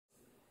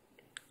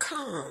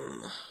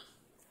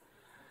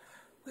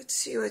Let's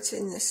see what's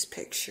in this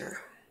picture.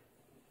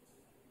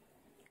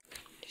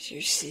 As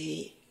you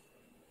see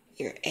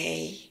your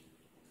A,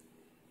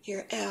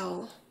 your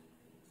L,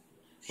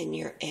 and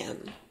your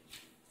M.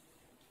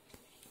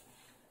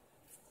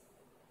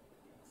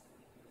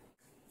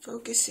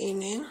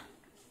 Focusing in,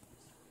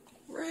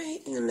 right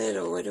in the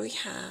middle, what do we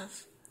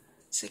have?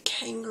 It's a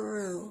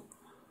kangaroo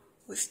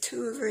with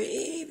two of her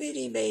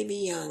itty-bitty baby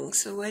young.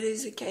 So what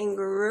is a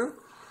kangaroo?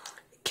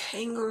 A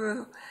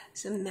kangaroo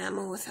is a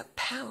mammal with a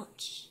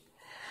pouch.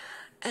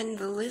 And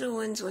the little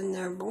ones, when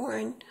they're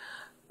born,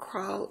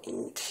 crawl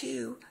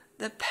into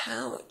the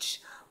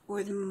pouch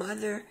where the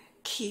mother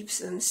keeps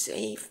them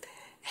safe.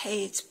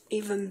 Hey, it's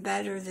even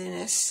better than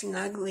a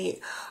snuggly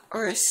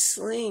or a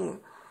sling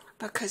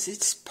because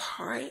it's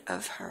part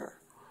of her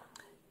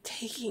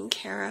taking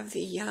care of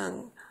the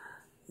young.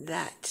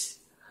 That's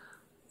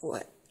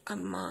what a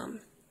mom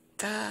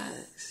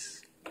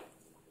does.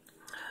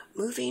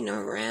 Moving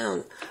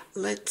around,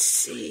 let's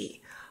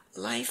see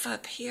life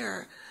up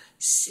here.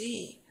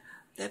 See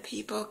the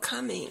people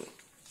coming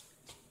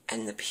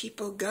and the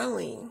people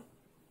going.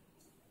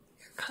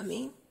 They're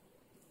coming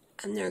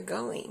and they're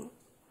going.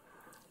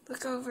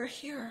 Look over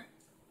here.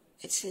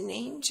 It's an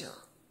angel.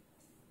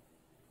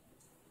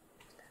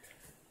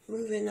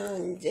 Moving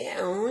on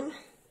down.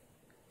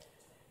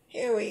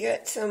 Here we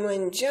got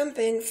someone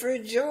jumping for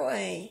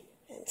joy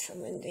and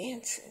someone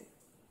dancing.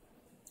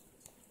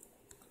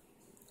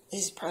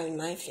 This is probably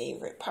my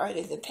favorite part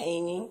of the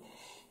painting.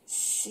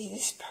 See,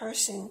 this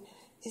person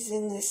is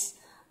in this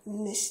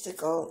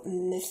mythical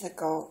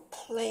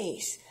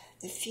place.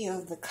 The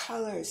field, the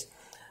colors,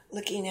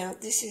 looking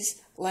out. This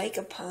is like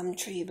a palm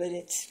tree, but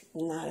it's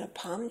not a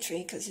palm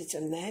tree because it's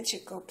a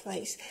magical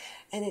place.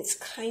 And it's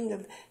kind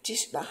of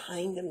just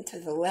behind him to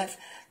the left,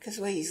 because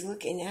what he's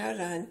looking out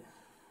on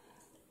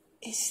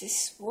is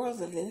this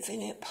world of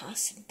infinite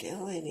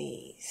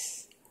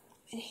possibilities.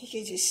 And he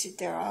could just sit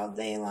there all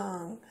day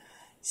long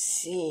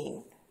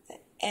seeing the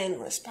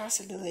endless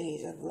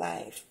possibilities of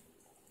life.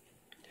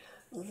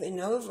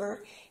 Moving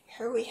over,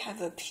 here we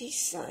have a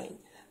peace sign.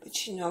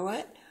 But you know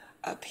what?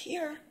 Up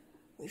here,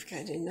 we've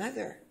got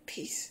another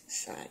peace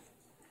sign.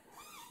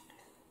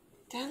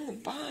 Down the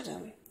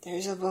bottom,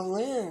 there's a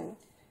balloon.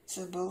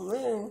 So the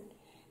balloon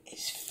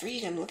is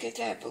freedom. Look at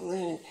that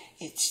balloon.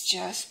 It's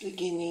just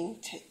beginning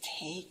to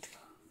take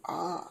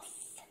off.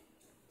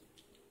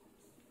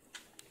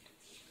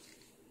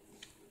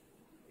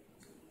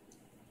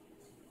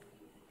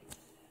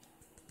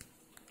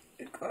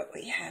 Look what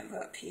we have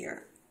up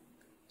here.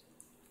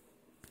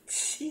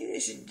 See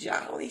this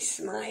jolly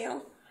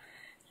smile?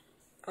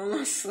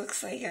 Almost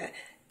looks like a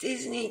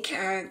Disney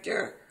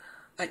character.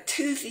 A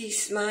toothy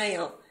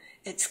smile.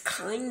 It's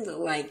kind of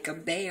like a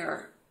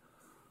bear.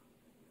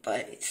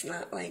 But it's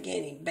not like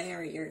any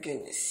bear you're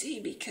going to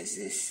see, because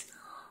this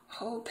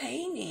whole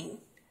painting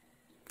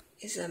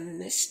is a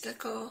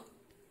mystical,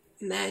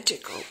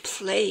 magical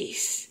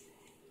place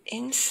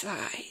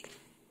inside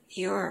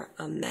your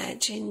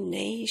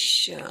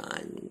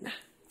imagination.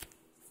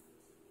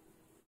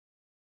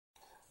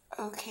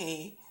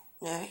 Okay,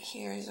 now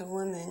here's a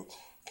woman,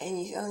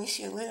 and you only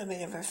see a little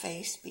bit of her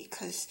face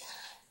because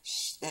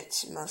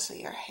that's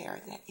mostly her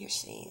hair that you're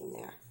seeing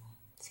there.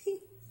 See?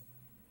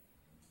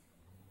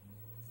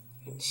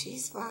 And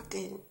she's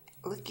walking,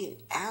 looking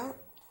out,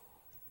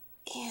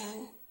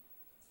 and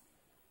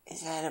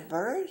is that a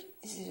bird?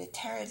 Is it a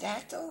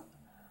pterodactyl?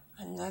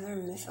 Another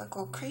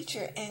mythical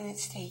creature, and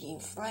it's taking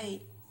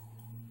flight.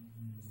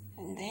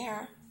 And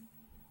there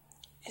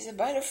is a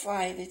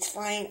butterfly that's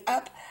flying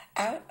up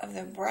out of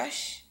the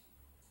brush.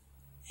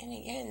 And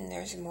again,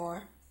 there's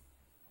more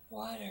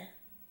water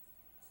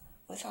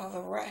with all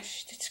the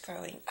rush that's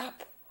growing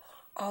up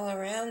all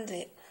around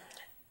it.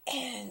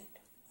 And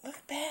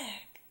look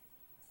back.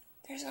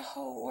 There's a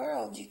whole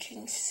world you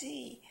can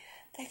see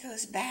that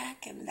goes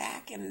back and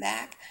back and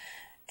back.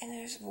 And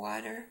there's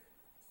water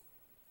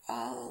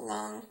all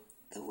along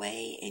the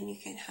way, and you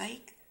can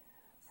hike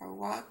or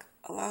walk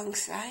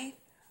alongside,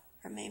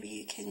 or maybe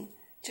you can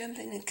jump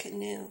in a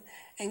canoe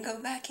and go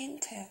back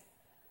into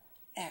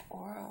that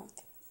world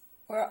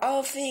where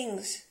all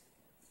things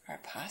are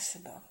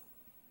possible.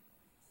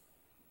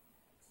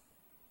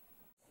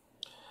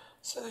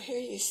 So here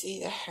you see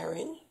the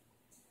heron.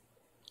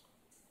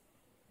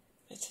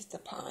 It's at the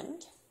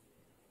pond.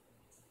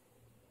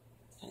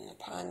 And the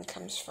pond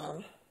comes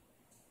from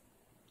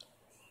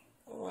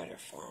a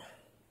waterfall.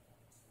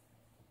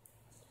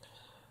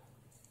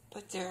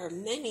 But there are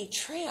many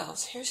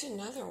trails. Here's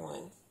another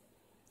one.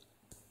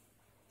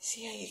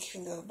 See how you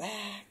can go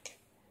back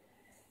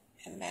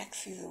and back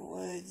through the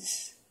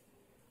woods.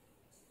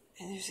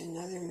 And there's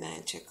another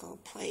magical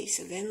place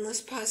of endless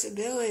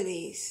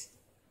possibilities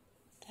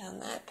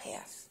down that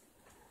path.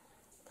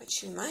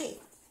 But you might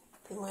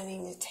be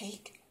wanting to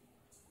take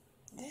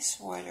this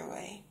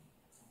waterway.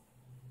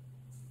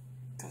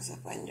 It goes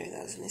up under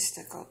those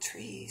mystical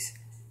trees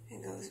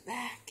and goes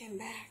back and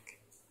back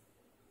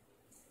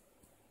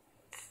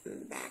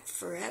and back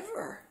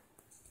forever.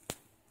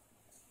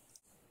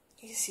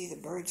 You see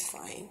the birds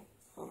flying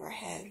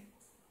overhead.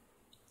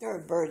 There are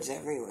birds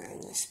everywhere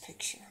in this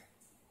picture.